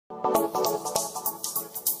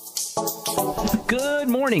Good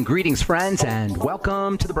morning, greetings, friends, and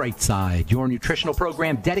welcome to The Bright Side, your nutritional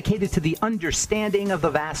program dedicated to the understanding of the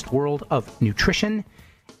vast world of nutrition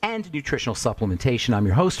and nutritional supplementation. I'm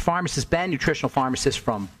your host, Pharmacist Ben, nutritional pharmacist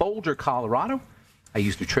from Boulder, Colorado. I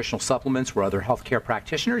use nutritional supplements where other healthcare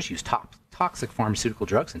practitioners use toxic pharmaceutical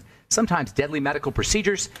drugs and sometimes deadly medical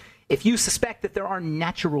procedures. If you suspect that there are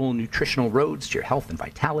natural nutritional roads to your health and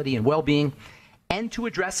vitality and well-being, and to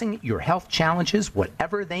addressing your health challenges,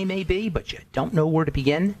 whatever they may be, but you don't know where to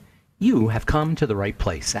begin, you have come to the right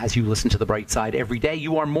place. As you listen to The Bright Side every day,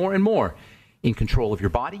 you are more and more in control of your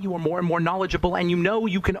body. You are more and more knowledgeable, and you know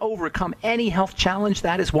you can overcome any health challenge.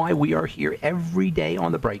 That is why we are here every day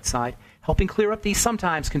on The Bright Side, helping clear up the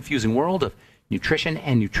sometimes confusing world of nutrition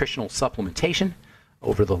and nutritional supplementation.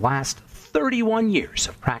 Over the last 31 years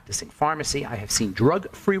of practicing pharmacy, I have seen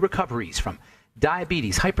drug-free recoveries from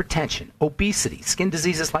diabetes, hypertension, obesity, skin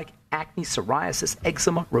diseases like acne, psoriasis,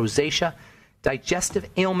 eczema, rosacea, digestive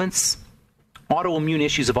ailments, autoimmune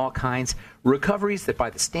issues of all kinds, recoveries that by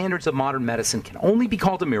the standards of modern medicine can only be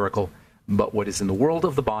called a miracle, but what is in the world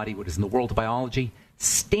of the body, what is in the world of biology,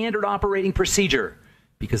 standard operating procedure,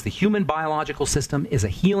 because the human biological system is a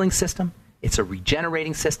healing system, it's a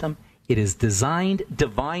regenerating system, it is designed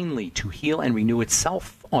divinely to heal and renew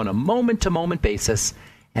itself on a moment-to-moment basis.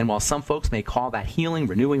 And while some folks may call that healing,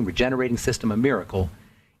 renewing, regenerating system a miracle,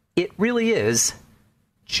 it really is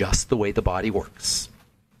just the way the body works.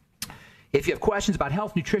 If you have questions about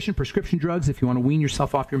health, nutrition, prescription drugs, if you want to wean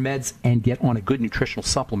yourself off your meds and get on a good nutritional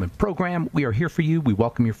supplement program, we are here for you. We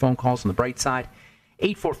welcome your phone calls on The Bright Side.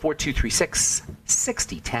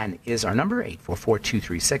 844-236-6010 is our number,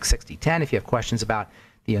 844-236-6010. If you have questions about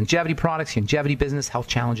the longevity products, longevity business, health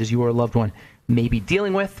challenges you or a loved one may be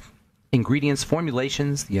dealing with, ingredients,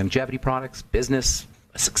 formulations, the longevity products, business,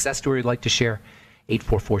 a success story you'd like to share,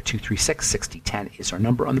 844-236-6010 is our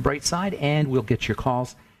number on The Bright Side, and we'll get your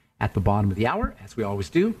calls at the bottom of the hour, as we always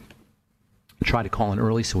do. Try to call in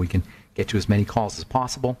early so we can get to as many calls as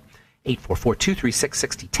possible.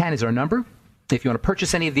 844-236-6010 is our number. If you want to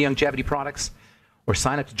purchase any of the longevity products or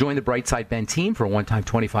sign up to join the Bright Side Ben team for a one-time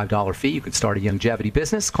 $25 fee, you can start a longevity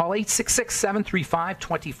business. Call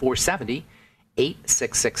 866-735-2470.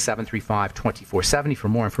 866-735-2470 for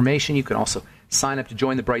more information. You can also sign up to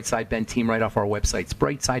join the Bright Side Ben team right off our websites,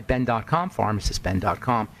 brightsideben.com,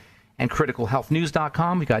 pharmacistben.com, and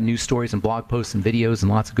criticalhealthnews.com. We've got news stories and blog posts and videos and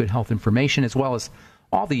lots of good health information, as well as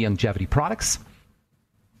all the longevity products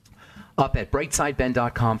up at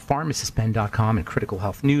brightsideben.com, pharmacistben.com, and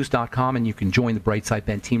criticalhealthnews.com. And you can join the Bright Side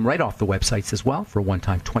Ben team right off the websites as well for a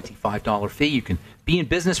one-time $25 fee. You can be in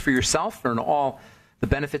business for yourself, earn all the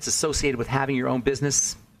benefits associated with having your own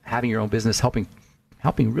business, helping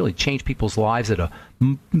really change people's lives at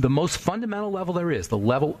the most fundamental level there is, the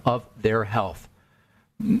level of their health.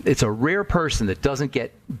 It's a rare person that doesn't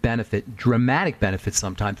get dramatic benefits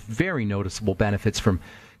sometimes, very noticeable benefits from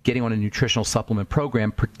getting on a nutritional supplement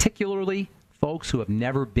program, particularly folks who have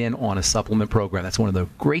never been on a supplement program. That's one of the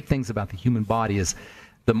great things about the human body is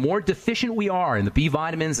the more deficient we are in the B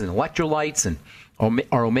vitamins and electrolytes and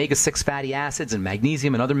our omega-6 fatty acids and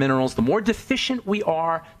magnesium and other minerals, the more deficient we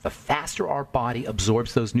are, the faster our body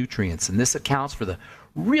absorbs those nutrients. And this accounts for the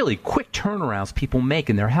really quick turnarounds people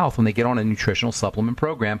make in their health when they get on a nutritional supplement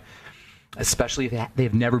program, especially if they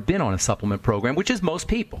have never been on a supplement program, which is most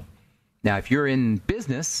people. Now, if you're in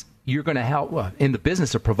business, you're going to help, in the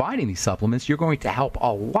business of providing these supplements, you're going to help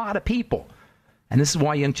a lot of people. And this is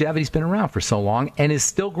why longevity's been around for so long and is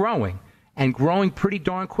still growing, and growing pretty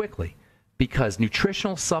darn quickly, because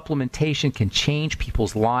nutritional supplementation can change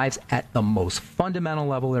people's lives at the most fundamental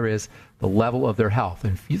level there is, the level of their health.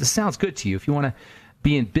 And if this sounds good to you, if you want to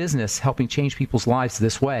be in business helping change people's lives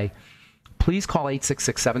this way, please call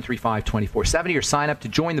 866-735-2470 or sign up to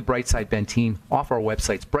join the Bright Side Ben team off our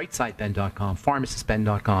websites, brightsideben.com,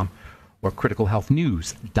 pharmacistben.com, or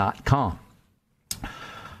criticalhealthnews.com.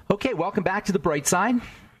 Okay, welcome back to the Bright Side.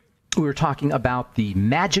 We were talking about the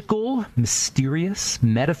magical, mysterious,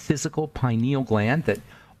 metaphysical pineal gland that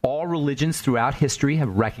all religions throughout history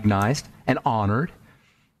have recognized and honored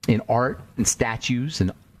in art and statues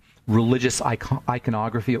and religious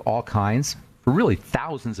iconography of all kinds for really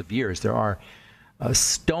thousands of years. There are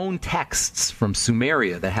stone texts from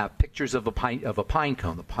Sumeria that have pictures of a pine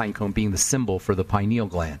cone, the pine cone being the symbol for the pineal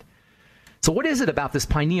gland. So what is it about this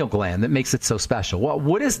pineal gland that makes it so special? Well,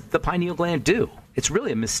 what does the pineal gland do? It's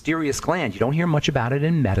really a mysterious gland. You don't hear much about it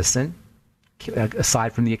in medicine,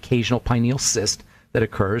 aside from the occasional pineal cyst that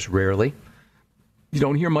occurs rarely. You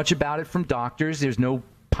don't hear much about it from doctors. There's no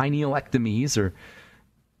pinealectomies or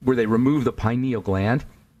where they remove the pineal gland.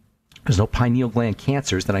 There's no pineal gland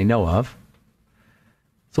cancers that I know of.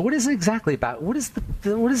 So what is it exactly about? What is the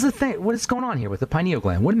thing? What is going on here with the pineal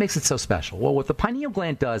gland? What makes it so special? Well, what the pineal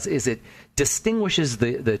gland does is it distinguishes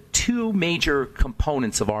the two major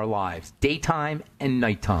components of our lives, daytime and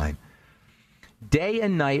nighttime. Day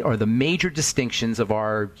and night are the major distinctions of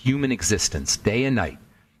our human existence, day and night.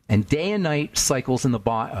 And day and night cycles in the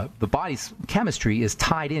body's chemistry is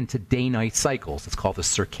tied into day-night cycles. It's called the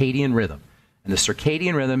circadian rhythm. And the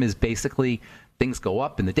circadian rhythm is basically things go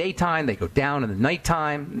up in the daytime, they go down in the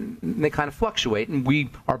nighttime, and they kind of fluctuate. And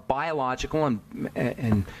our biological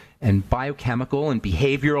and biochemical and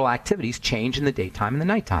behavioral activities change in the daytime and the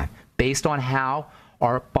nighttime based on how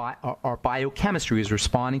our biochemistry is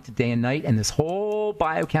responding to day and night. And this whole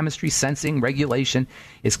biochemistry sensing regulation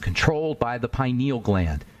is controlled by the pineal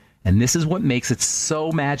gland. And this is what makes it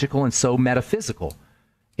so magical and so metaphysical.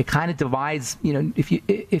 It kind of divides,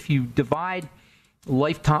 if you divide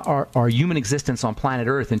lifetime, our human existence on planet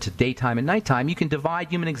Earth into daytime and nighttime, you can divide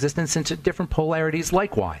human existence into different polarities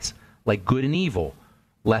likewise, like good and evil,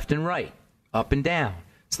 left and right, up and down.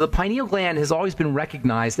 So the pineal gland has always been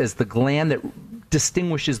recognized as the gland that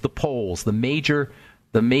distinguishes the poles, the major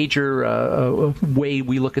way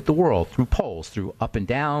we look at the world, through poles, through up and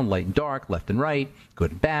down, light and dark, left and right,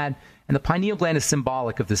 good and bad. And the pineal gland is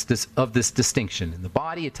symbolic of this distinction. In the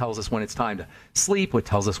body, it tells us when it's time to sleep. It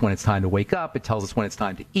tells us when it's time to wake up. It tells us when it's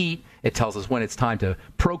time to eat. It tells us when it's time to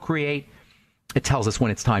procreate. It tells us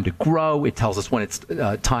when it's time to grow. It tells us when it's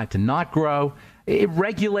time to not grow. It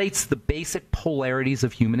regulates the basic polarities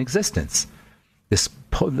of human existence. This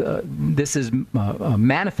is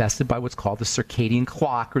manifested by what's called the circadian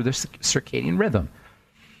clock or the circadian rhythm.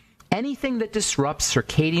 Anything that disrupts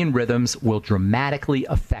circadian rhythms will dramatically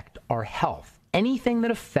affect our health. Anything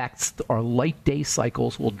that affects our light-day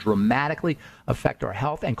cycles will dramatically affect our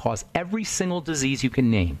health and cause every single disease you can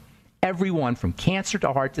name. Everyone from cancer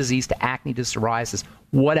to heart disease to acne to psoriasis,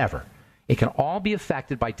 whatever. It can all be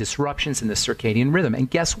affected by disruptions in the circadian rhythm. And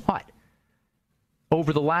guess what?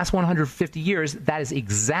 Over the last 150 years, that is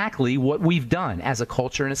exactly what we've done as a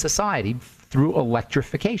culture and a society through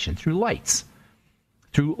electrification, through lights,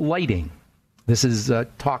 through lighting. This is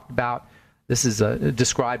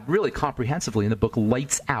described really comprehensively in the book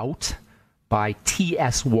Lights Out by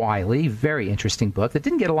T.S. Wiley. Very interesting book that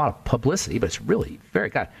didn't get a lot of publicity, but it's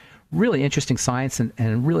got really interesting science and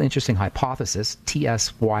a really interesting hypothesis.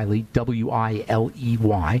 T.S. Wiley,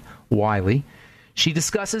 W-I-L-E-Y, Wiley. She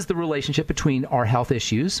discusses the relationship between our health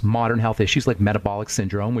issues, modern health issues like metabolic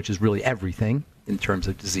syndrome, which is really everything in terms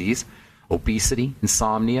of disease, obesity,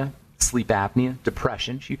 insomnia, sleep apnea,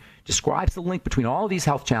 depression. She describes the link between all of these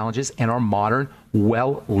health challenges and our modern,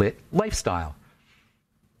 well-lit lifestyle.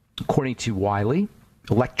 According to Wiley,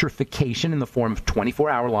 electrification in the form of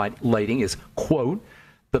 24-hour lighting is, quote,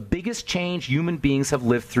 the biggest change human beings have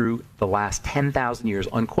lived through the last 10,000 years,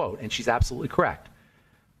 unquote. And she's absolutely correct.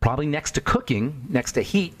 Probably next to cooking, next to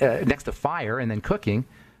heat, next to fire and then cooking,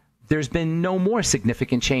 there's been no more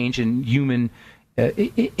significant change in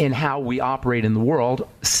in how we operate in the world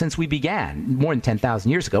since we began. More than 10,000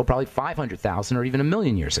 years ago, probably 500,000 or even 1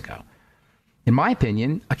 million years ago. In my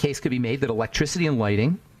opinion, a case could be made that electricity and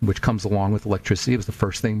lighting, which comes along with electricity, it was the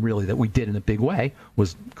first thing really that we did in a big way,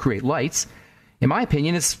 was create lights. In my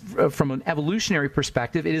opinion, it's from an evolutionary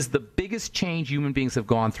perspective, it is the biggest change human beings have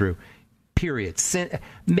gone through. Period.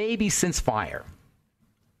 Maybe since fire,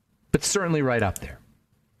 but certainly right up there.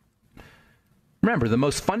 Remember, the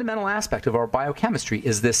most fundamental aspect of our biochemistry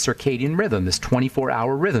is this circadian rhythm, this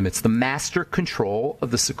 24-hour rhythm. It's the master control of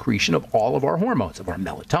the secretion of all of our hormones, of our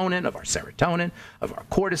melatonin, of our serotonin, of our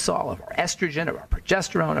cortisol, of our estrogen, of our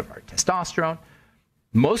progesterone, of our testosterone.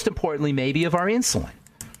 Most importantly, maybe of our insulin.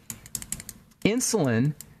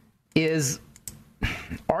 Insulin is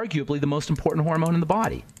arguably the most important hormone in the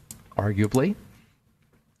body. Arguably,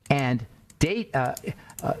 and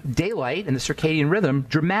daylight and the circadian rhythm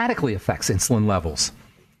dramatically affects insulin levels.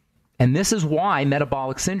 And this is why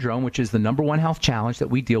metabolic syndrome, which is the #1 health challenge that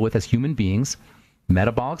we deal with as human beings,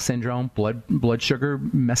 metabolic syndrome, blood sugar,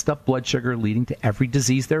 messed up blood sugar leading to every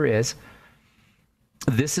disease there is.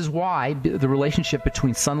 This is why the relationship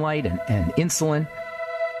between sunlight and insulin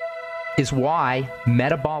is why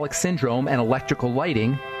metabolic syndrome and electrical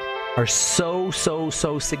lighting are so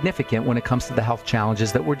significant when it comes to the health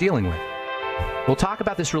challenges that we're dealing with. We'll talk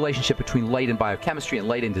about this relationship between light and biochemistry and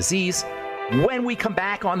light and disease when we come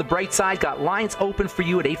back on the bright side. Got lines open for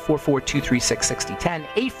you at 844-236-6010.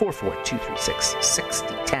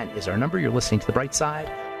 844-236-6010 is our number. You're listening to the bright side.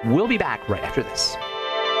 We'll be back right after this.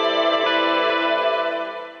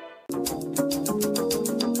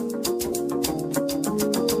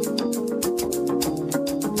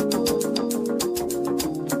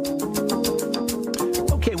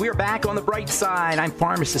 are back on the bright side. I'm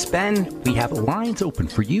Pharmacist Ben. We have lines open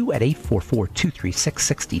for you at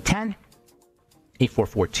 844-236-6010.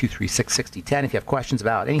 844-236-6010. If you have questions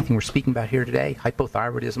about anything we're speaking about here today,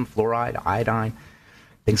 hypothyroidism, fluoride, iodine,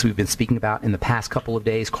 things we've been speaking about in the past couple of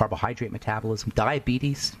days, carbohydrate metabolism,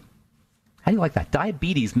 diabetes. How do you like that?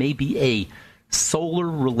 Diabetes may be a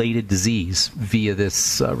solar-related disease via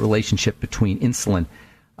this relationship between insulin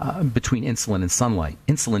and sunlight.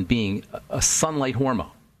 Insulin being a sunlight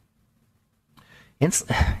hormone.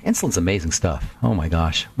 Insulin's amazing stuff. Oh my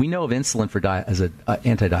gosh. We know of insulin as an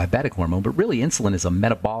anti-diabetic hormone, but really insulin is a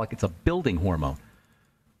metabolic, it's a building hormone.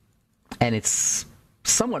 And it's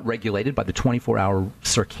somewhat regulated by the 24-hour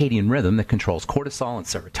circadian rhythm that controls cortisol and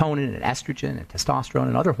serotonin and estrogen and testosterone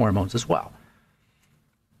and other hormones as well.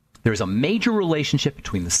 There's a major relationship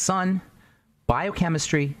between the sun,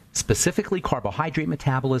 biochemistry, specifically carbohydrate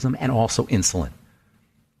metabolism, and also insulin.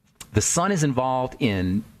 The sun is involved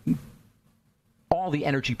in all the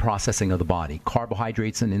energy processing of the body.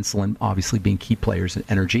 Carbohydrates and insulin obviously being key players in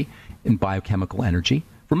energy, in biochemical energy.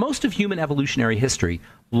 For most of human evolutionary history,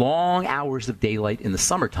 long hours of daylight in the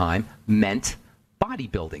summertime meant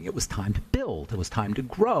bodybuilding. It was time to build. It was time to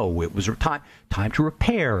grow. It was time to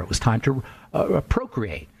repair. It was time to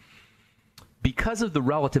procreate. Because of the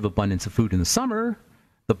relative abundance of food in the summer,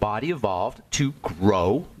 the body evolved to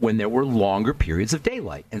grow when there were longer periods of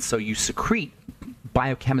daylight. And so you secrete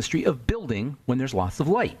biochemistry of building when there's lots of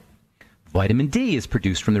light. Vitamin D is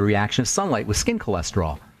produced from the reaction of sunlight with skin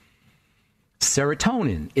cholesterol.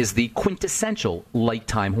 Serotonin is the quintessential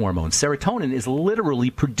light-time hormone. Serotonin is literally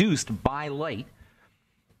produced by light.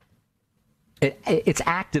 It's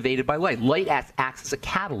activated by light. Light acts as a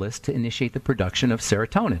catalyst to initiate the production of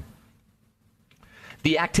serotonin.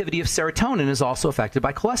 The activity of serotonin is also affected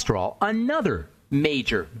by cholesterol, another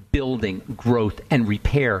major building, growth, and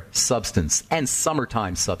repair substance, and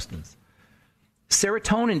summertime substance.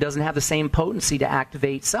 Serotonin doesn't have the same potency to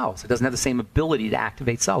activate cells. It doesn't have the same ability to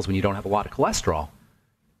activate cells when you don't have a lot of cholesterol.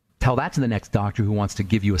 Tell that to the next doctor who wants to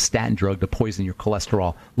give you a statin drug to poison your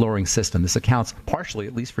cholesterol-lowering system. This accounts partially,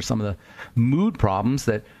 at least, for some of the mood problems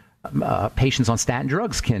that patients on statin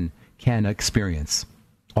drugs can experience.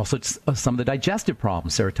 Also, some of the digestive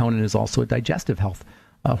problems. Serotonin is also a digestive health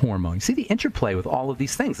hormone. You see the interplay with all of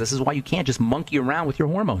these things. This is why you can't just monkey around with your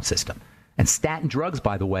hormone system. And statin drugs,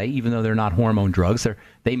 by the way, even though they're not hormone drugs,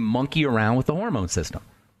 they monkey around with the hormone system.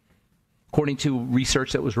 According to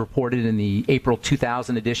research that was reported in the April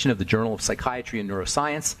 2000 edition of the Journal of Psychiatry and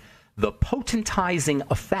Neuroscience, the potentizing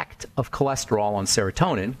effect of cholesterol on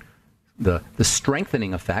serotonin, the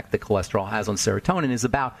strengthening effect that cholesterol has on serotonin, is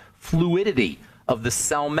about fluidity of the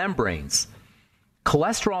cell membranes.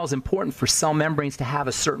 Cholesterol is important for cell membranes to have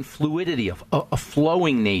a certain fluidity, a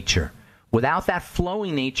flowing nature. Without that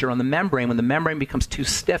flowing nature on the membrane, when the membrane becomes too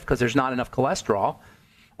stiff because there's not enough cholesterol,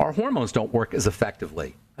 our hormones don't work as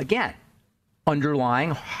effectively. Again,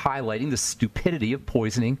 highlighting the stupidity of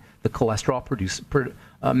poisoning the cholesterol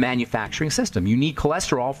manufacturing system. You need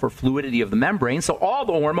cholesterol for fluidity of the membrane, so all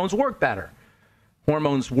the hormones work better.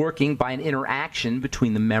 Hormones working by an interaction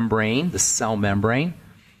between the membrane, the cell membrane,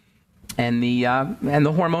 and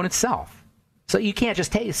the hormone itself. So you can't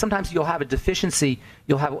just take. Sometimes you'll have a deficiency.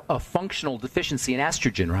 You'll have a functional deficiency in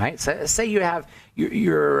estrogen, right? So, say you have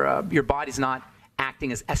your body's not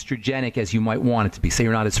acting as estrogenic as you might want it to be. Say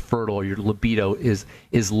you're not as fertile, or your libido is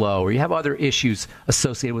low, or you have other issues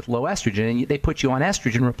associated with low estrogen, and they put you on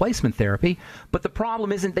estrogen replacement therapy. But the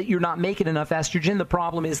problem isn't that you're not making enough estrogen. The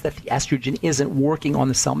problem is that the estrogen isn't working on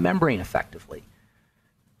the cell membrane effectively.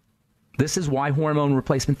 This is why hormone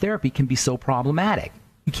replacement therapy can be so problematic.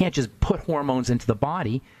 You can't just put hormones into the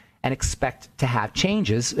body and expect to have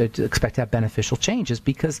changes, expect to have beneficial changes,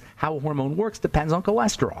 because how a hormone works depends on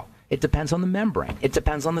cholesterol. It depends on the membrane. It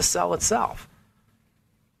depends on the cell itself.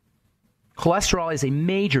 Cholesterol is a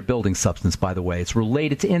major building substance, by the way. It's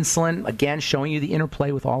related to insulin, again, showing you the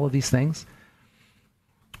interplay with all of these things.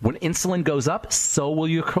 When insulin goes up, so will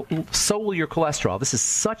your cholesterol. This is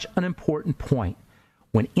such an important point.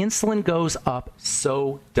 When insulin goes up,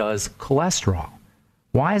 so does cholesterol.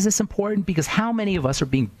 Why is this important? Because how many of us are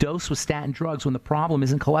being dosed with statin drugs when the problem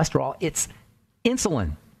isn't cholesterol, it's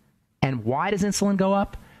insulin? And why does insulin go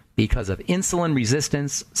up? Because of insulin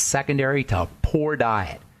resistance secondary to a poor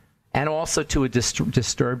diet and also to a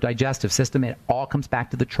disturbed digestive system. It all comes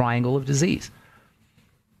back to the triangle of disease.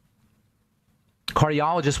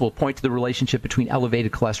 Cardiologists will point to the relationship between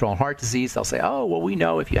elevated cholesterol and heart disease. They'll say, oh, well, we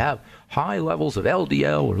know if you have high levels of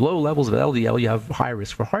LDL or low levels of LDL, you have high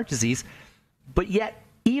risk for heart disease. But yet,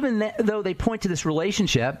 even though they point to this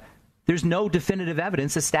relationship, there's no definitive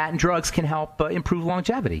evidence that statin drugs can help improve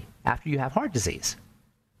longevity after you have heart disease.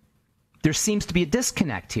 there seems to be a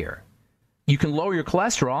disconnect here. You can lower your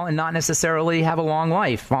cholesterol and not necessarily have a long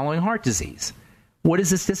life following heart disease. What is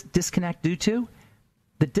this disconnect due to?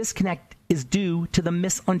 The disconnect is due to the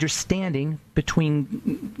misunderstanding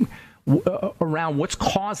around what's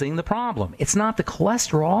causing the problem. It's not the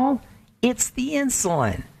cholesterol, it's the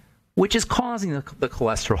insulin, which is causing the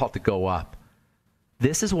cholesterol to go up.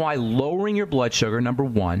 This is why lowering your blood sugar, number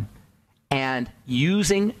one, and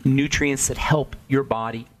using nutrients that help your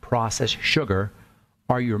body process sugar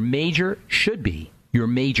should be your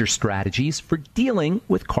major strategies for dealing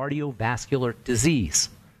with cardiovascular disease.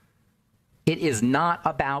 It is not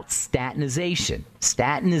about statinization.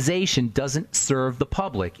 Statinization doesn't serve the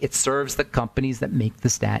public. It serves the companies that make the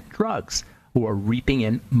statin drugs, who are reaping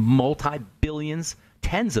in multi-billions,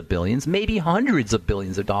 tens of billions, maybe hundreds of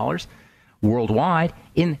billions of dollars worldwide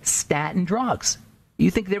in statin drugs.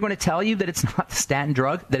 You think they're going to tell you that it's not the statin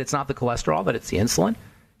drug, that it's not the cholesterol, that it's the insulin?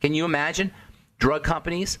 Can you imagine drug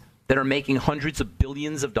companies that are making hundreds of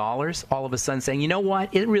billions of dollars all of a sudden saying, you know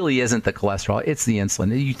what, it really isn't the cholesterol, it's the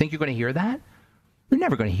insulin? You think you're going to hear that? You're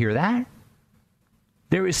never going to hear that.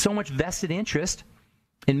 There is so much vested interest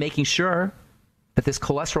in making sure that this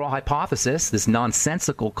cholesterol hypothesis, this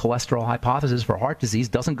nonsensical cholesterol hypothesis for heart disease,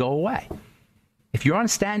 doesn't go away. If you're on a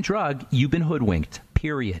statin drug, you've been hoodwinked,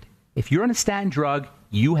 period. If you're on a statin drug,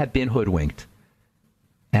 you have been hoodwinked.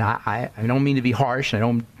 And I don't mean to be harsh, I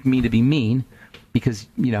don't mean to be mean, because,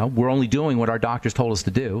 we're only doing what our doctors told us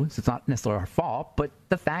to do. So it's not necessarily our fault, but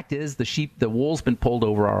the fact is the wool's been pulled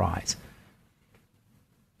over our eyes.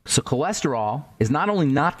 So cholesterol is not only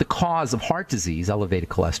not the cause of heart disease, elevated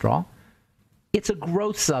cholesterol, it's a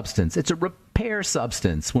growth substance. It's a repair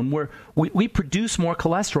substance. When we produce more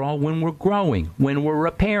cholesterol when we're growing, when we're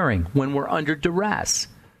repairing, when we're under duress.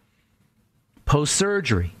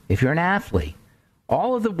 Post-surgery, if you're an athlete,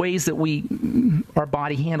 all of the ways that our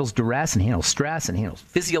body handles duress and handles stress and handles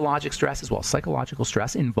physiologic stress as well as psychological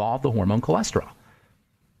stress involve the hormone cholesterol.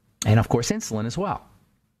 And, of course, insulin as well.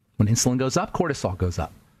 When insulin goes up, cortisol goes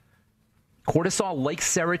up. Cortisol, like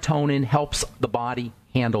serotonin, helps the body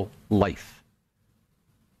handle life.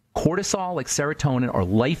 Cortisol, like serotonin, are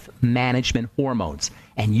life management hormones.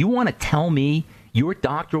 And you want to tell me your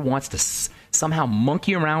doctor wants to somehow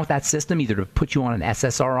monkey around with that system, either to put you on an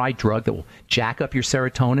SSRI drug that will jack up your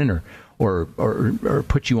serotonin or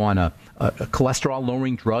put you on a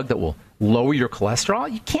cholesterol-lowering drug that will lower your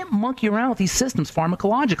cholesterol? You can't monkey around with these systems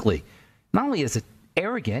pharmacologically. Not only is it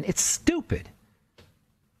arrogant, it's stupid.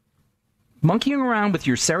 Monkeying around with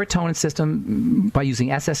your serotonin system by using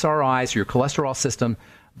SSRIs, or your cholesterol system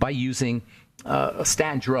by using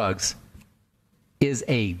statin drugs, is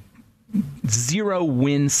a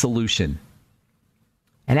zero-win solution.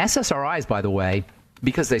 And SSRIs, by the way,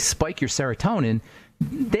 because they spike your serotonin,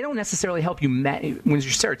 they don't necessarily help you when your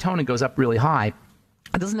serotonin goes up really high.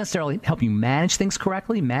 It doesn't necessarily help you manage things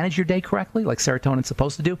correctly, manage your day correctly, like serotonin's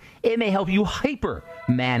supposed to do. It may help you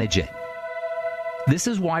hyper-manage it. This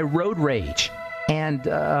is why road rage and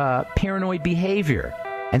paranoid behavior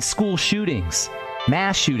and school shootings,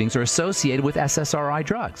 mass shootings, are associated with SSRI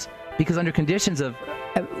drugs. Because under conditions of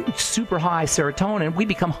super high serotonin, we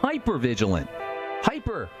become hyper-vigilant,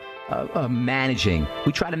 managing.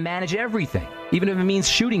 We try to manage everything, even if it means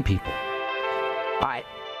shooting people. All right.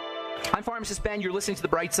 I'm Pharmacist Ben. You're listening to The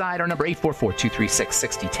Bright Side. Our number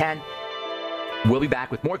 844-236-6010. We'll be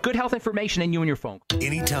back with more good health information in you and your phone.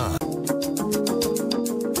 Anytime.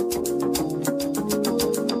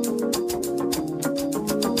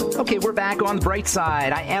 Okay, we're back on The Bright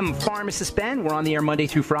Side. I am Pharmacist Ben. We're on the air Monday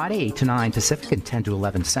through Friday, 8 to 9 Pacific and 10 to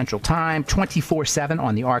 11 Central Time, 24/7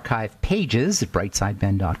 on the archive pages at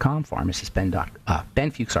brightsideben.com,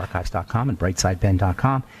 benfuchsarchives.com, and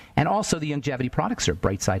brightsideben.com, and also the longevity products are at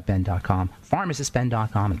brightsideben.com,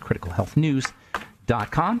 pharmacistben.com, and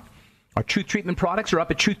criticalhealthnews.com. Our Truth Treatment products are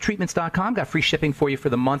up at truthtreatments.com. Got free shipping for you for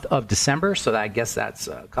the month of December, so I guess that's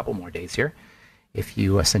a couple more days here. If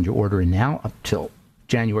you send your order in now up till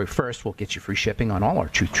January 1st, we'll get you free shipping on all our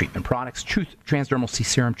Truth Treatment products. Truth Transdermal C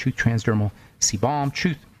Serum, Truth Transdermal C Balm,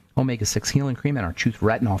 Truth Omega-6 Healing Cream, and our Truth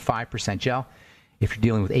Retinol 5% Gel. If you're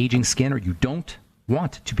dealing with aging skin or you don't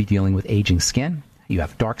want to be dealing with aging skin, you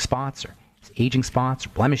have dark spots or aging spots or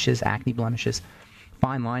blemishes, acne blemishes,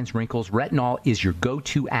 fine lines, wrinkles, retinol is your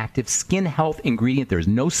go-to active skin health ingredient. There's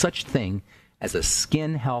no such thing as a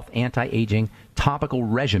skin health anti-aging topical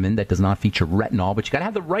regimen that does not feature retinol, but you got to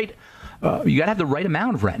have the right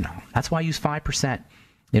amount of retinol. That's why I use 5%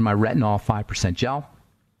 in my retinol 5% gel.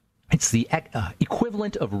 It's the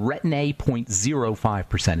equivalent of Retin-A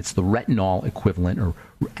 0.05%. It's the retinol equivalent, or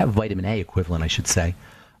vitamin A equivalent, I should say,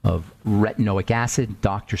 of retinoic acid,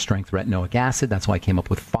 doctor strength retinoic acid. That's why I came up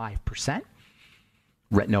with 5%.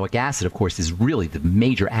 Retinoic acid, of course, is really the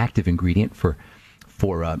major active ingredient for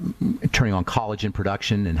turning on collagen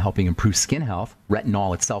production and helping improve skin health.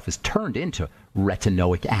 Retinol itself is turned into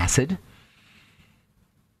retinoic acid.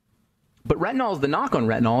 But retinol, the knock on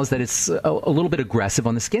retinol is that it's a little bit aggressive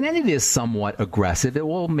on the skin, and it is somewhat aggressive. It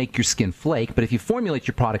will make your skin flake, but if you formulate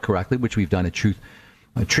your product correctly, which we've done at Truth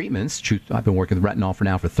Treatments, I've been working with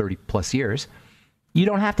retinol for 30 plus years, you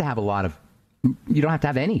don't have to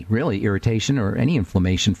have any really irritation or any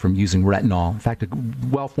inflammation from using retinol. In fact, a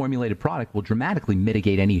well-formulated product will dramatically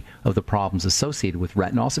mitigate any of the problems associated with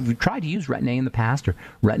retinol. So if you've tried to use Retin-A in the past or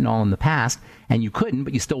retinol in the past and you couldn't,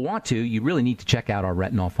 but you still want to, you really need to check out our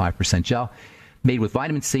retinol 5% gel. Made with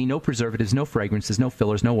vitamin C, no preservatives, no fragrances, no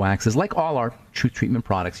fillers, no waxes. Like all our Truth Treatment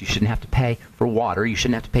products, you shouldn't have to pay for water. You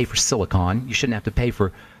shouldn't have to pay for silicone. You shouldn't have to pay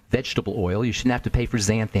for vegetable oil. You shouldn't have to pay for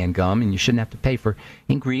xanthan gum, and you shouldn't have to pay for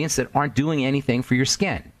ingredients that aren't doing anything for your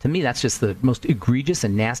skin. To me, that's just the most egregious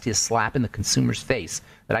and nastiest slap in the consumer's face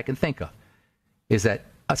that I can think of, is that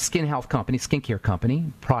a skin health company, skincare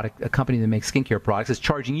company, a company that makes skincare products is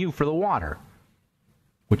charging you for the water,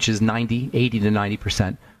 which is 80 to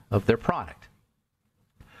 90% of their product.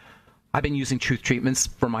 I've been using Truth Treatments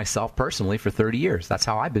for myself personally for 30 years. That's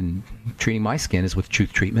how I've been treating my skin, is with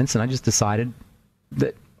Truth Treatments, and I just decided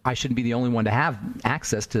that I shouldn't be the only one to have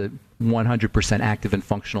access to 100% active and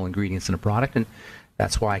functional ingredients in a product, and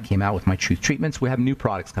that's why I came out with my Truth Treatments. We have new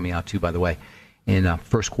products coming out too, by the way, in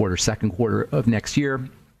first quarter, second quarter of next year.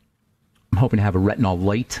 I'm hoping to have a Retinol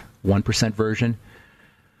Light 1% version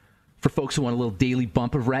for folks who want a little daily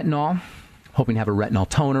bump of retinol. Hoping to have a retinol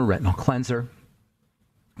toner, retinol cleanser,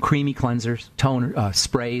 creamy cleansers, toner,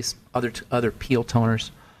 sprays, other peel toners.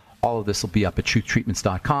 All of this will be up at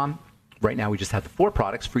truthtreatments.com. Right now, we just have the 4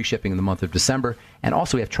 products, free shipping in the month of December. And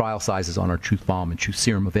also, we have trial sizes on our Truth Balm and Truth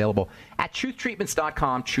Serum available at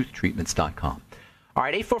truthtreatments.com, truthtreatments.com. All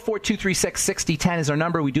right, 844-236-6010 is our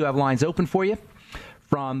number. We do have lines open for you.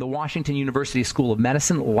 From the Washington University School of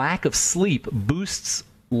Medicine, lack of sleep boosts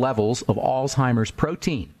levels of Alzheimer's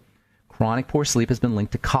protein. Chronic poor sleep has been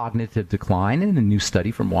linked to cognitive decline, and a new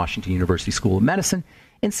study from Washington University School of Medicine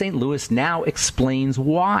in St. Louis now explains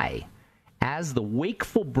why. As the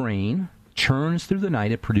wakeful brain churns through the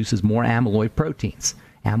night, it produces more amyloid proteins.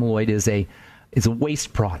 Amyloid is a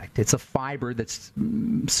waste product. It's a fiber that's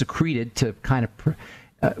secreted to kind of,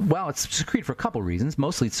 it's secreted for a couple reasons.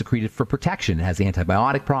 Mostly it's secreted for protection. It has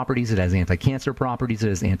antibiotic properties. It has anti-cancer properties. It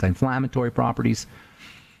has anti-inflammatory properties.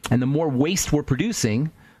 And the more waste we're producing,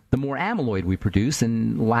 the more amyloid we produce,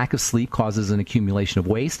 and lack of sleep causes an accumulation of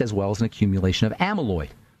waste as well as an accumulation of amyloid.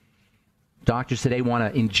 Doctors today want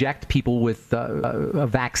to inject people with a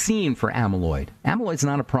vaccine for amyloid. Amyloid's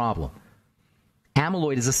not a problem.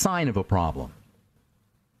 Amyloid is a sign of a problem.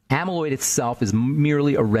 Amyloid itself is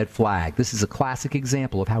merely a red flag. This is a classic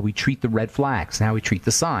example of how we treat the red flags, how we treat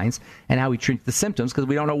the signs, and how we treat the symptoms, because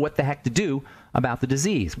we don't know what the heck to do about the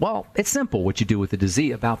disease. Well, it's simple. What you do with the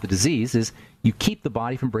disease is you keep the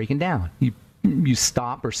body from breaking down. You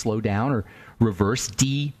stop or slow down or reverse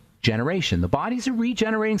degeneration. The body's a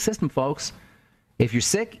regenerating system, folks. If you're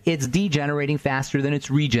sick, it's degenerating faster than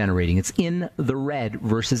it's regenerating. It's in the red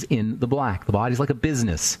versus in the black. The body's like a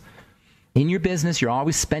business. In your business, you're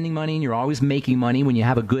always spending money and you're always making money. When you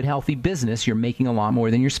have a good, healthy business, you're making a lot more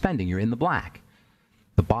than you're spending. You're in the black.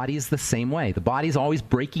 The body is the same way. The body is always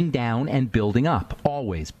breaking down and building up.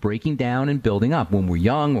 Always breaking down and building up. When we're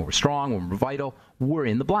young, when we're strong, when we're vital, we're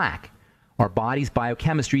in the black. Our body's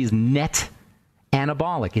biochemistry is net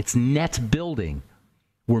anabolic. It's net building.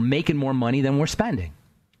 We're making more money than we're spending.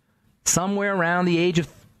 Somewhere around the age of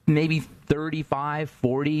maybe 35,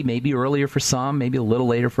 40, maybe earlier for some, maybe a little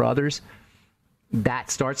later for others,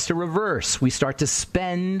 that starts to reverse. We start to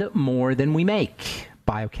spend more than we make,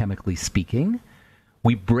 biochemically speaking.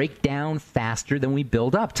 We break down faster than we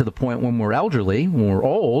build up, to the point when we're elderly, when we're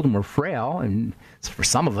old and we're frail, and for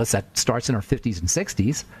some of us that starts in our 50s and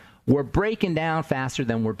 60s, we're breaking down faster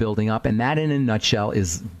than we're building up, and that in a nutshell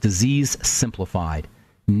is disease simplified.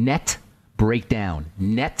 Net breakdown,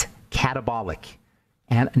 net catabolic.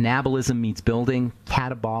 Anabolism means building,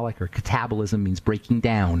 catabolic or catabolism means breaking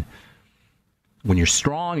down. When you're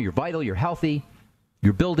strong, you're vital, you're healthy,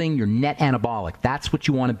 you're building, you're net anabolic. That's what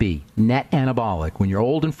you want to be, net anabolic. When you're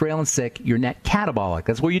old and frail and sick, you're net catabolic.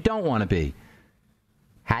 That's where you don't want to be.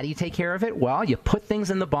 How do you take care of it? Well, you put things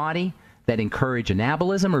in the body that encourage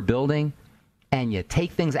anabolism or building, and you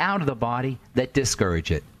take things out of the body that discourage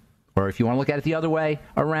it. Or if you want to look at it the other way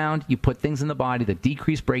around, you put things in the body that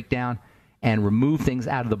decrease breakdown and remove things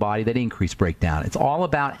out of the body that increase breakdown. It's all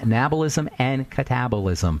about anabolism and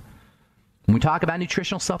catabolism. When we talk about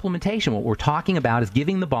nutritional supplementation, what we're talking about is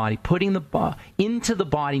giving the body, putting into the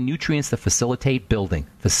body nutrients that facilitate building,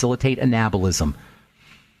 facilitate anabolism.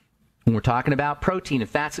 When we're talking about protein and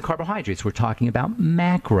fats and carbohydrates, we're talking about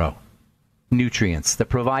macronutrients that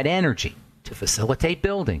provide energy to facilitate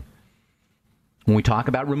building. When we talk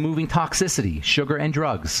about removing toxicity, sugar and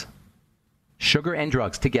drugs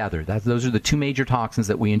together, those are the two major toxins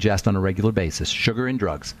that we ingest on a regular basis, sugar and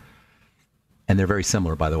drugs. And they're very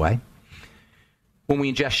similar, by the way. When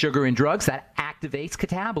we ingest sugar and drugs, that activates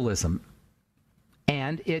catabolism,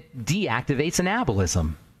 and it deactivates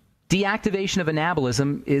anabolism. Deactivation of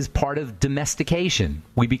anabolism is part of domestication.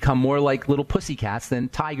 We become more like little pussycats than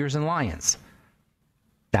tigers and lions.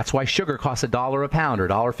 That's why sugar costs $1 a pound or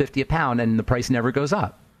 $1.50 a pound, and the price never goes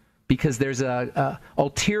up, because there's a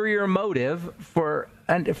ulterior motive for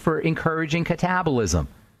encouraging catabolism.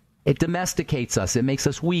 It domesticates us. It makes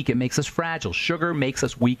us weak. It makes us fragile. Sugar makes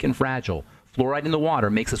us weak and fragile. Fluoride in the water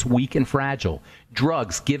makes us weak and fragile.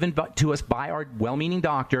 Drugs given to us by our well-meaning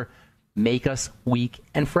doctor make us weak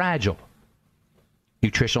and fragile.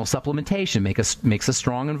 Nutritional supplementation makes us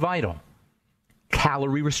strong and vital.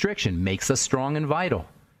 Calorie restriction makes us strong and vital.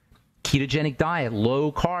 Ketogenic diet,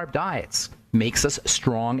 low-carb diets makes us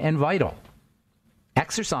strong and vital.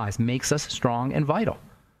 Exercise makes us strong and vital.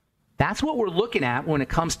 That's what we're looking at when it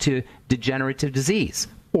comes to degenerative disease,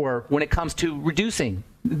 or when it comes to reducing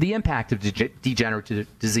the impact of degenerative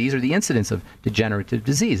disease or the incidence of degenerative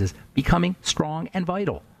disease, is becoming strong and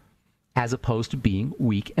vital as opposed to being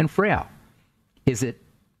weak and frail. Is it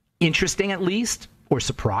interesting, at least, or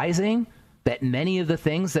surprising that many of the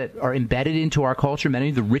things that are embedded into our culture, many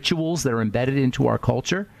of the rituals that are embedded into our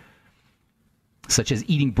culture, such as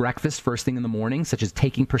eating breakfast first thing in the morning, such as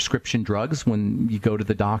taking prescription drugs when you go to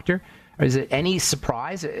the doctor, or is it any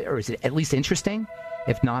surprise, or is it at least interesting,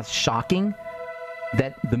 if not shocking,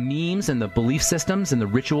 that the memes and the belief systems and the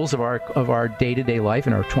rituals of our day-to-day life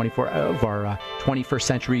and our 21st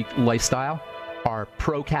century lifestyle are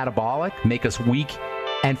pro-catabolic, make us weak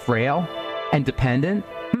and frail and dependent?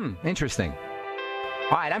 Interesting.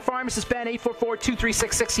 All right, I'm Pharmacist Ben.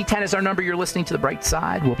 844-236-6010 is our number. You're listening to The Bright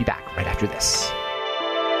Side. We'll be back right after this.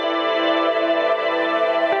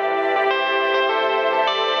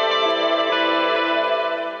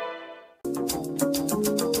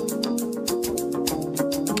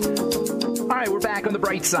 All right, we're back on The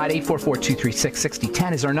Bright Side.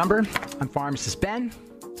 844-236-6010 is our number. I'm Pharmacist Ben.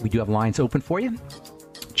 We do have lines open for you.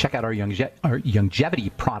 Check out our longevity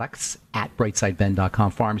products at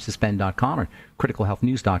brightsideben.com, pharmacistben.com, or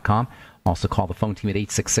criticalhealthnews.com. Also call the phone team at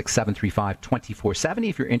 866-735-2470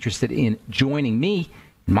 if you're interested in joining me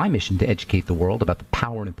in my mission to educate the world about the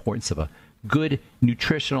power and importance of a good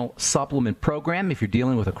nutritional supplement program if you're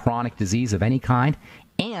dealing with a chronic disease of any kind.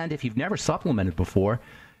 And if you've never supplemented before,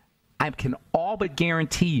 I can all but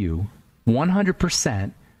guarantee you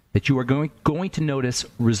 100% that you are going to notice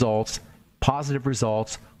results, positive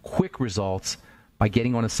results, quick results by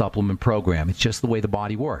getting on a supplement program. It's just the way the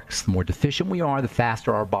body works. The more deficient we are, the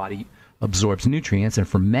faster our body absorbs nutrients. And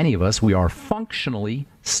for many of us, we are functionally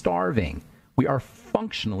starving. We are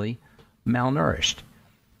functionally malnourished.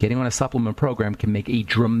 Getting on a supplement program can make a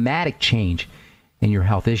dramatic change in your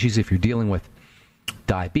health issues if you're dealing with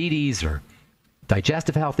diabetes or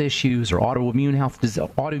digestive health issues or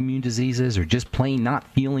autoimmune diseases or just plain not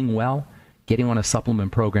feeling well. Getting on a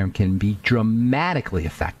supplement program can be dramatically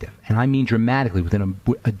effective. And I mean dramatically, within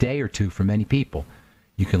a day or two for many people.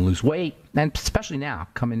 You can lose weight, and especially now,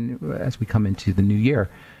 as we come into the new year,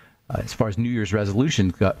 as far as New Year's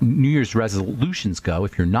resolutions go,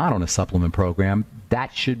 if you're not on a supplement program,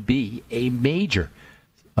 that should be a major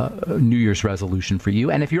New Year's resolution for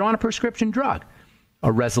you. And if you're on a prescription drug,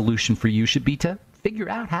 a resolution for you should be to figure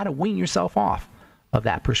out how to wean yourself off of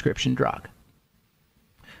that prescription drug.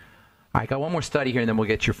 All right, got one more study here, and then we'll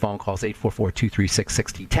get your phone calls,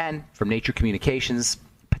 844-236-6010 from Nature Communications.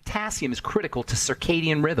 Potassium is critical to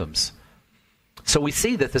circadian rhythms. So we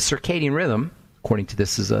see that the circadian rhythm, according to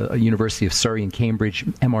this is a University of Surrey and Cambridge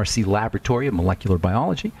MRC laboratory of molecular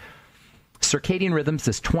biology, circadian rhythms,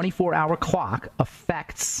 this 24-hour clock,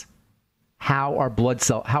 affects how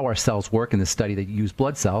our cells work. In this study, they use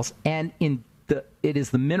blood cells, and it is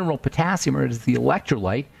the mineral potassium, or it is the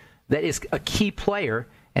electrolyte, that is a key player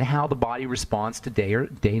in how the body responds to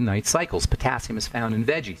day-night cycles. Potassium is found in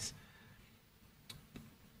veggies.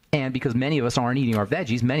 And because many of us aren't eating our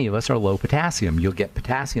veggies, many of us are low potassium. You'll get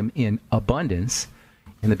potassium in abundance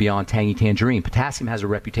in the Beyond Tangy Tangerine. Potassium has a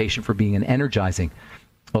reputation for being an energizing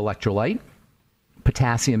electrolyte.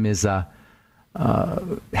 Potassium is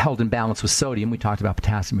held in balance with sodium. We talked about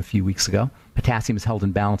potassium a few weeks ago. Potassium is held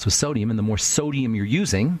in balance with sodium, and the more sodium you're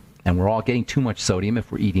using, and we're all getting too much sodium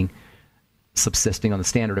if we're subsisting on the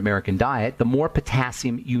standard American diet, the more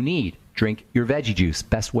potassium you need. Drink your veggie juice.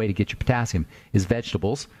 Best way to get your potassium is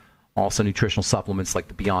vegetables. Also nutritional supplements like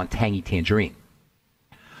the Beyond Tangy Tangerine.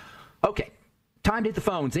 Okay, time to hit the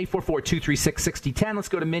phones, 844-236-6010. Let's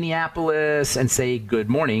go to Minneapolis and say good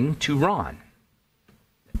morning to Ron.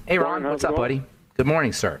 Hey, Ron, what's up, buddy? Good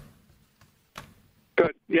morning, sir.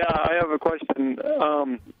 Good. Yeah, I have a question.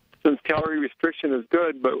 Since calorie restriction is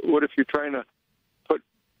good, but what if you're trying to put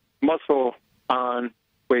muscle on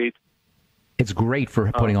weight? It's great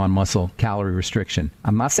for putting on muscle, calorie restriction.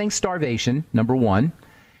 I'm not saying starvation, number one,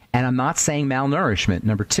 and I'm not saying malnourishment,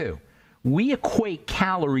 number two. We equate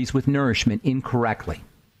calories with nourishment incorrectly.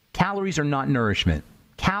 Calories are not nourishment.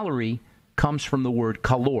 Calorie comes from the word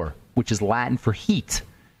calor, which is Latin for heat.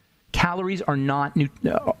 Calories are not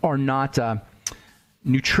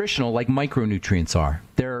nutritional like micronutrients are.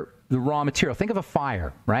 They're the raw material. Think of a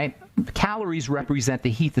fire, right? Calories represent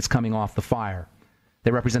the heat that's coming off the fire.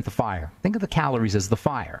 They represent the fire. Think of the calories as the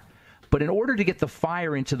fire. But in order to get the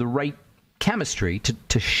fire into the right chemistry,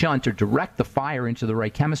 to shunt or direct the fire into the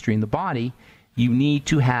right chemistry in the body, you need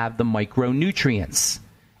to have the micronutrients.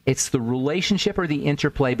 It's the relationship or the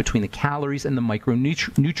interplay between the calories and the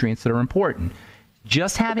micronutrients that are important.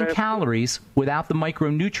 Just having calories without the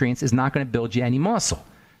micronutrients is not going to build you any muscle.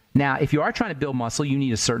 Now, if you are trying to build muscle, you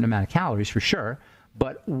need a certain amount of calories for sure,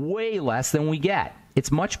 but way less than we get.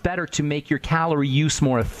 It's much better to make your calorie use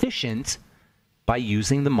more efficient by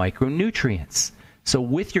using the micronutrients. So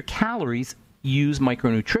with your calories, use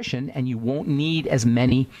micronutrition, and you won't need as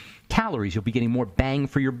many calories. You'll be getting more bang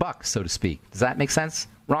for your buck, so to speak. Does that make sense,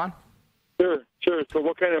 Ron? Sure. So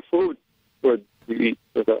what kind of food would you eat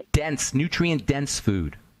for that? Dense, nutrient-dense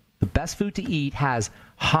food. The best food to eat has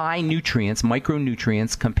high nutrients,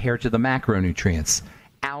 micronutrients, compared to the macronutrients.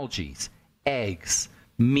 Algae, eggs,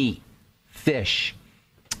 meat, fish,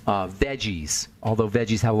 veggies, although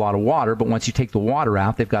veggies have a lot of water, but once you take the water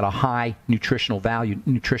out, they've got a high nutritional value,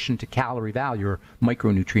 nutrition to calorie value, or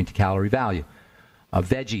micronutrient to calorie value.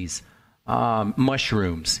 Veggies,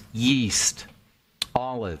 mushrooms, yeast,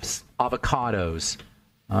 olives, avocados.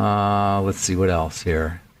 Let's see what else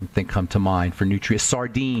here. I think come to mind for nutrients.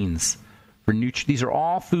 Sardines. These are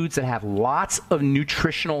all foods that have lots of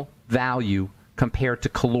nutritional value compared to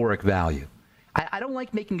caloric value. I don't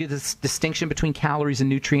like making this distinction between calories and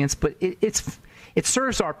nutrients, but it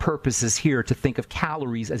serves our purposes here to think of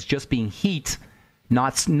calories as just being heat,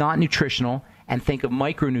 not nutritional, and think of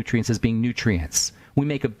micronutrients as being nutrients. We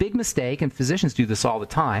make a big mistake, and physicians do this all the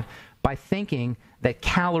time, by thinking that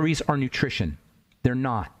calories are nutrition. They're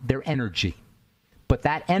not. They're energy. But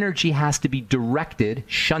that energy has to be directed,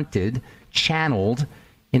 shunted, channeled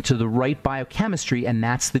into the right biochemistry, and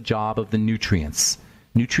that's the job of the nutrients.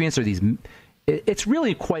 Nutrients are these... It's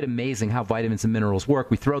really quite amazing how vitamins and minerals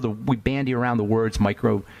work. We bandy around the words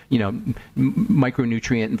micronutrient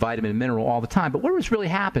and vitamin and mineral all the time. But what is really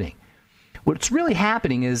happening? What's really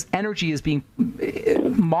happening is energy is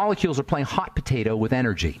molecules are playing hot potato with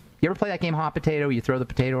energy. You ever play that game hot potato? You throw the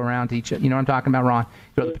potato around to each other. You know what I'm talking about, Ron?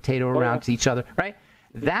 You throw the potato around to each other, right?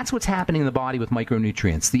 That's what's happening in the body with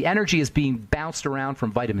micronutrients. The energy is being bounced around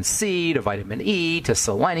from vitamin C to vitamin E to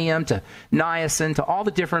selenium to niacin to all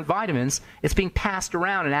the different vitamins. It's being passed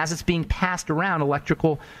around, and as it's being passed around,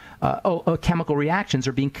 electrical chemical reactions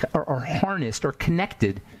are harnessed or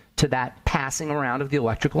connected to that passing around of the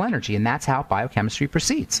electrical energy, and that's how biochemistry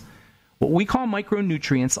proceeds. What we call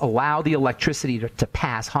micronutrients allow the electricity to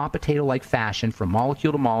pass hot potato-like fashion from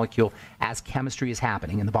molecule to molecule as chemistry is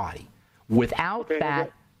happening in the body. Without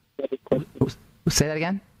that, say that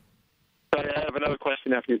again? Sorry, I have another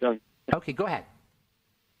question after you're done. Okay, go ahead.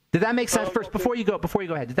 Did that make sense? First, before you go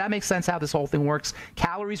ahead, did that make sense how this whole thing works?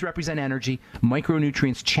 Calories represent energy.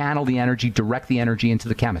 Micronutrients channel the energy, direct the energy into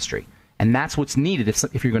the chemistry. And that's what's needed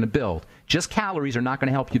if you're going to build. Just calories are not going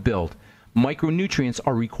to help you build. Micronutrients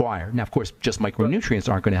are required. Now, of course, just micronutrients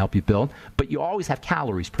aren't going to help you build, but you always have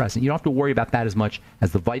calories present. You don't have to worry about that as much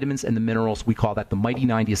as the vitamins and the minerals. We call that the Mighty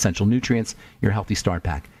 90 Essential Nutrients, your healthy start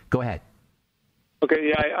pack. Go ahead. Okay,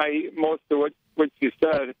 yeah, I most of what you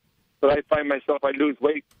said, but I find myself, I lose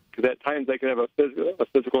weight because at times I can have a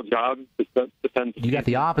physical job. Depends. You got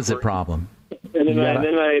the opposite problem. And then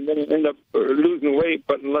I end up losing weight,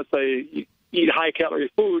 but unless I eat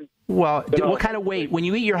high-calorie food. Well, what kind of weight? When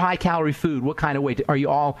you eat your high-calorie food, what kind of weight? Are you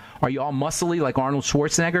all muscly like Arnold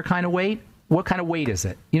Schwarzenegger kind of weight? What kind of weight is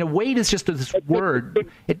it? You know, weight is just this word.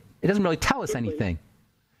 It doesn't really tell us anything.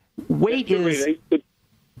 Weight is...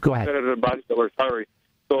 Go ahead. Sorry.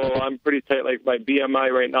 so I'm pretty tight. Like my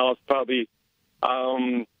BMI right now is probably, I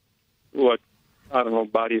don't know,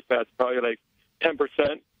 body fat's probably like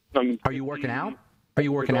 10%. Are you working out? Are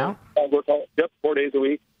you working out? I work out, yep, 4 days a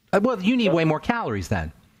week. Well, you need way more calories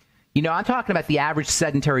then. You know, I'm talking about the average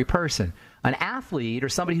sedentary person. An athlete or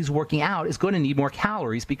somebody who's working out is going to need more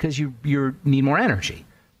calories because you need more energy.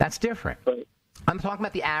 That's different. Right. I'm talking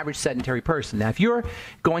about the average sedentary person. Now, if you're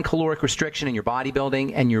going caloric restriction and you're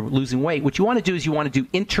bodybuilding and you're losing weight, what you want to do is you want to do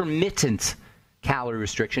intermittent calorie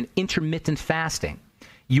restriction, intermittent fasting.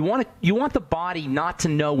 You want the body not to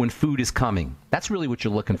know when food is coming. That's really what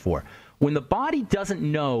you're looking for. When the body doesn't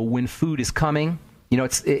know when food is coming, you know,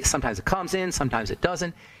 sometimes it comes in, sometimes it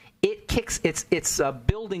doesn't. It kicks its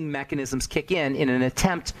building mechanisms kick in an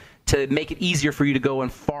attempt to make it easier for you to go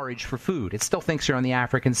and forage for food. It still thinks you're on the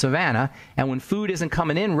African savannah, and when food isn't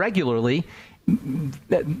coming in regularly,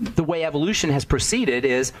 the way evolution has proceeded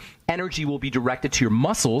is energy will be directed to your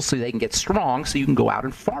muscles so they can get strong, so you can go out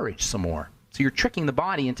and forage some more. So you're tricking the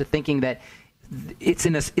body into thinking that it's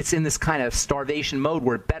in this kind of starvation mode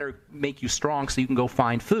where it better make you strong so you can go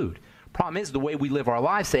find food. Problem is, the way we live our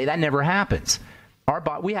lives today, that never happens.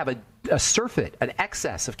 We have a surfeit, an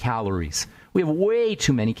excess of calories. We have way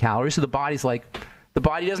too many calories, so the body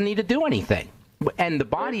doesn't need to do anything. And the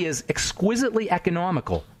body is exquisitely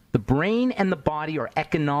economical. The brain and the body are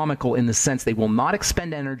economical in the sense they will not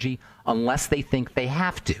expend energy unless they think they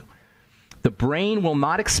have to. The brain will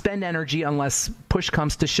not expend energy unless push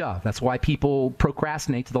comes to shove. That's why people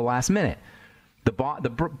procrastinate to the last minute. The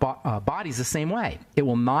body's the same way. It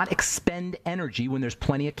will not expend energy when there's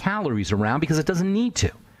plenty of calories around because it doesn't need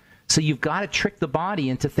to. So you've got to trick the body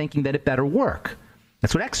into thinking that it better work.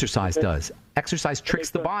 That's what exercise does. Exercise tricks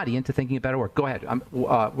the body into thinking it better work. Go ahead.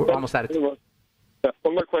 We're almost out of time.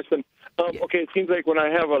 One more question. Okay, it seems like when I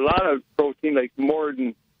have a lot of protein, like more,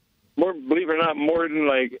 believe it or not, more than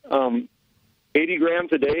like 80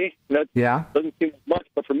 grams a day. That doesn't seem much,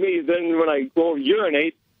 but for me, then when I go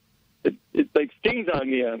urinate, it like stings on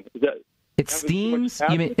me. It steams?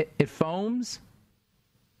 You mean it foams?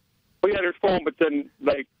 Oh, yeah, there's foam, but then,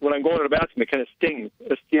 like, when I'm going to the bathroom, it kind of stings.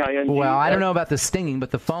 S-T-I-N-G. Well, I don't know about the stinging, but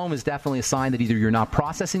the foam is definitely a sign that either you're not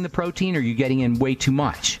processing the protein or you're getting in way too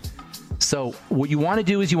much. So what you want to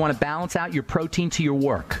do is you want to balance out your protein to your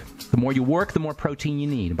work. The more you work, the more protein you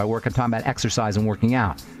need. And by work, I'm talking about exercise and working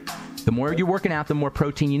out. The more you're working out, the more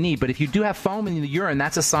protein you need. But if you do have foam in the urine,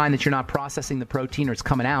 that's a sign that you're not processing the protein or it's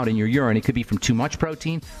coming out in your urine. It could be from too much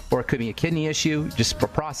protein or it could be a kidney issue, just a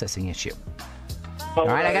processing issue. All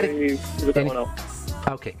right, I got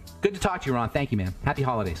to. Okay, good to talk to you, Ron. Thank you, man. Happy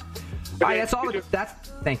holidays. All right,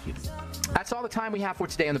 thank you. That's all the time we have for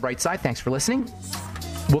today on The Bright Side. Thanks for listening.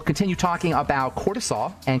 We'll continue talking about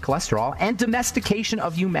cortisol and cholesterol and domestication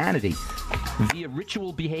of humanity via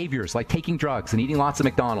ritual behaviors like taking drugs and eating lots of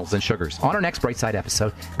McDonald's and sugars. On our next Bright Side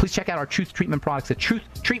episode, please check out our Truth Treatment products at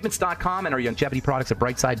truthtreatments.com and our longevity products at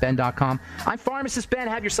brightsideben.com. I'm Pharmacist Ben.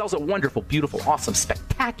 Have yourselves a wonderful, beautiful, awesome,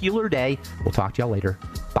 spectacular day. We'll talk to y'all later.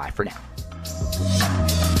 Bye for now.